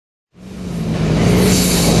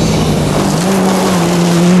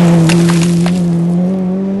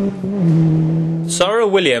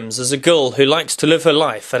Williams is a girl who likes to live her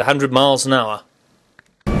life at 100 miles an hour.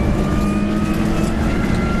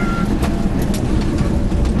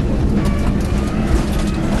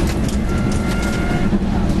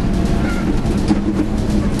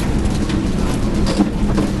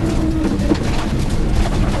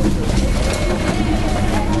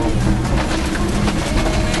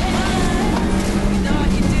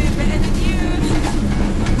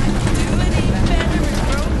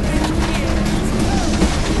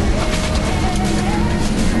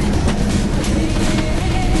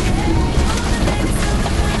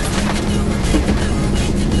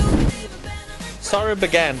 Sara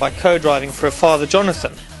began by co-driving for her father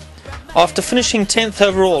Jonathan. After finishing 10th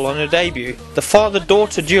overall on her debut, the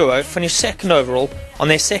father-daughter duo finished 2nd overall on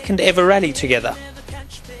their 2nd ever rally together.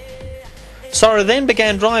 Sara then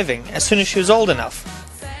began driving as soon as she was old enough.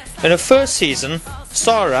 In her first season,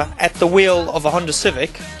 Sara, at the wheel of a Honda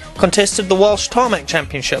Civic, contested the Welsh Tarmac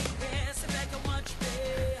Championship.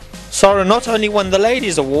 Sara not only won the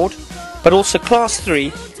Ladies Award, but also Class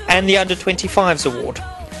 3 and the Under 25s Award.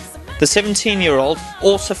 The 17-year-old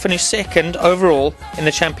also finished 2nd overall in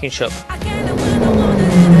the championship.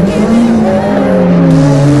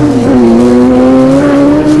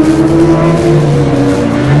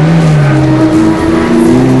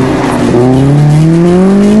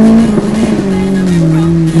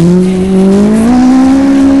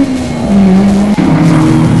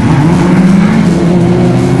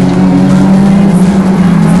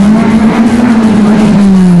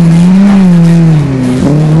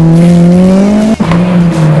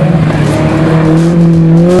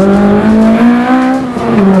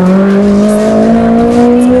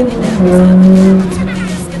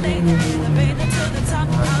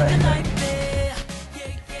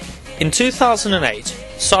 In 2008,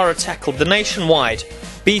 Sara tackled the nationwide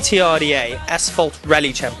BTRDA Asphalt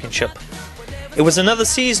Rally Championship. It was another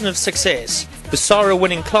season of success, with Sara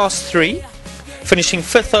winning Class 3, finishing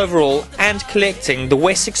 5th overall and collecting the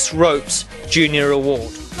Wessex Ropes Junior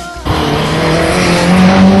Award.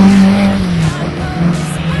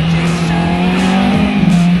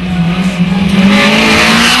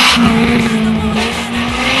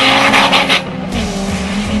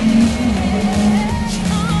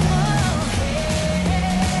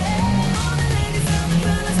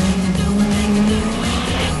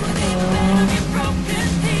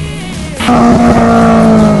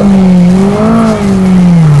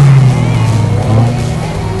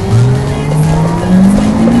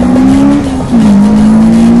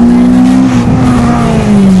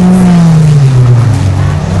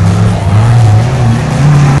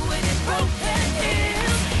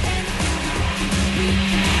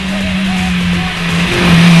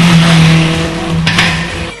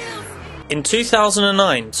 In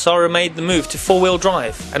 2009, Sara made the move to four-wheel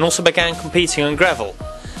drive and also began competing on gravel.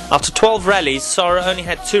 After 12 rallies, Sara only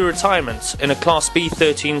had 2 retirements in a Class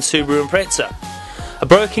B13 Subaru Impreza. A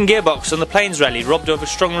broken gearbox on the Plains rally robbed of a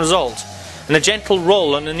strong result, and a gentle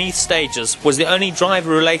roll underneath stages was the only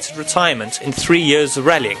driver-related retirement in 3 years of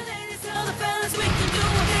rallying.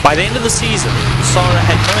 By the end of the season, Sara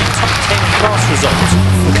had 9 top 10 class results,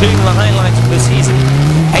 including the highlight of the season,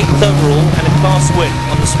 8th overall and a class win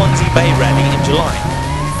on the Swansea Bay Rally in July.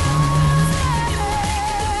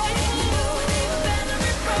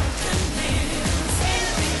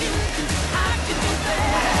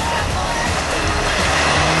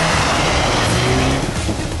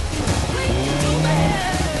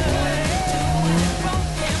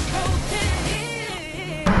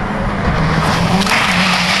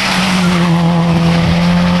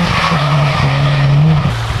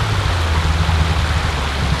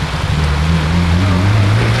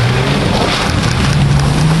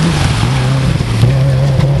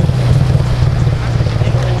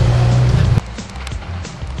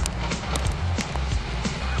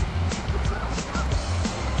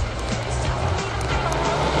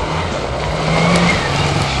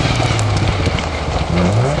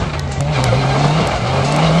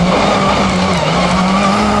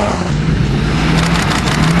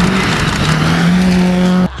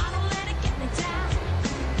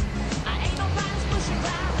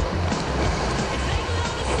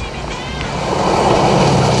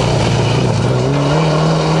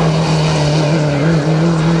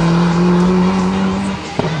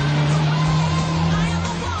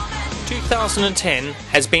 '10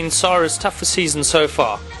 has been Sara's toughest season so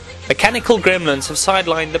far. Mechanical gremlins have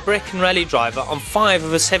sidelined the Brecon rally driver on 5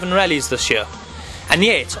 of her 7 rallies this year. And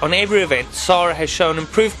yet, on every event, Sara has shown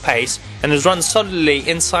improved pace and has run solidly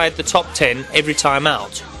inside the top 10 every time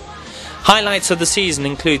out. Highlights of the season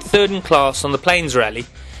include 3rd in class on the Plains rally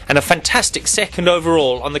and a fantastic 2nd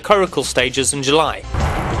overall on the Coracle stages in July.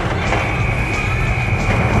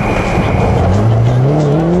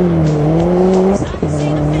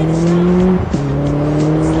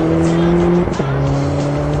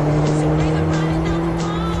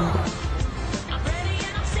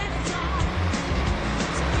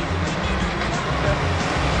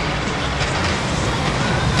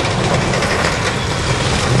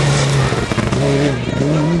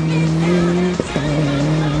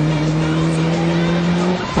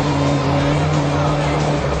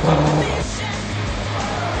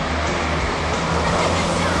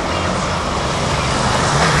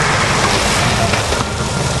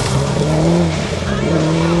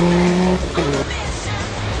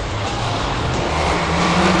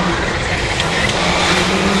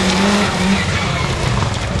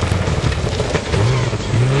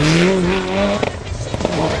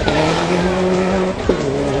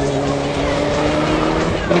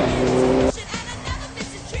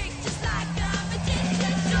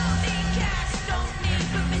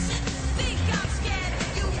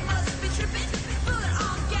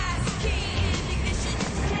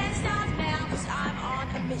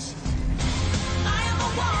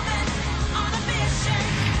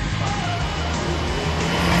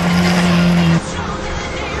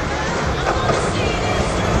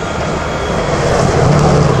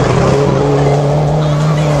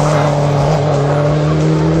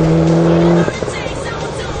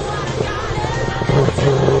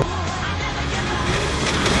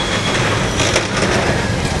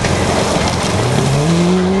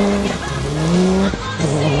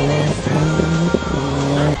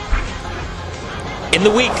 In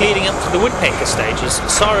the week leading up to the Woodpecker stages,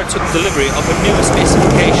 Sara took delivery of a newer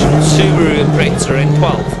specification Subaru Impreza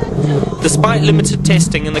N12. Despite limited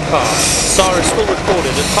testing in the car, Sara still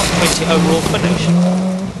recorded a top 20 overall finish.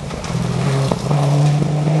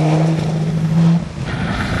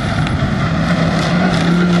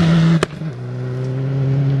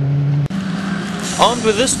 Armed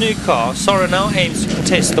with this new car, Sara now aims to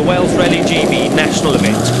contest the Wales Rally GB national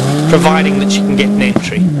event, providing that she can get an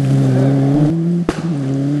entry.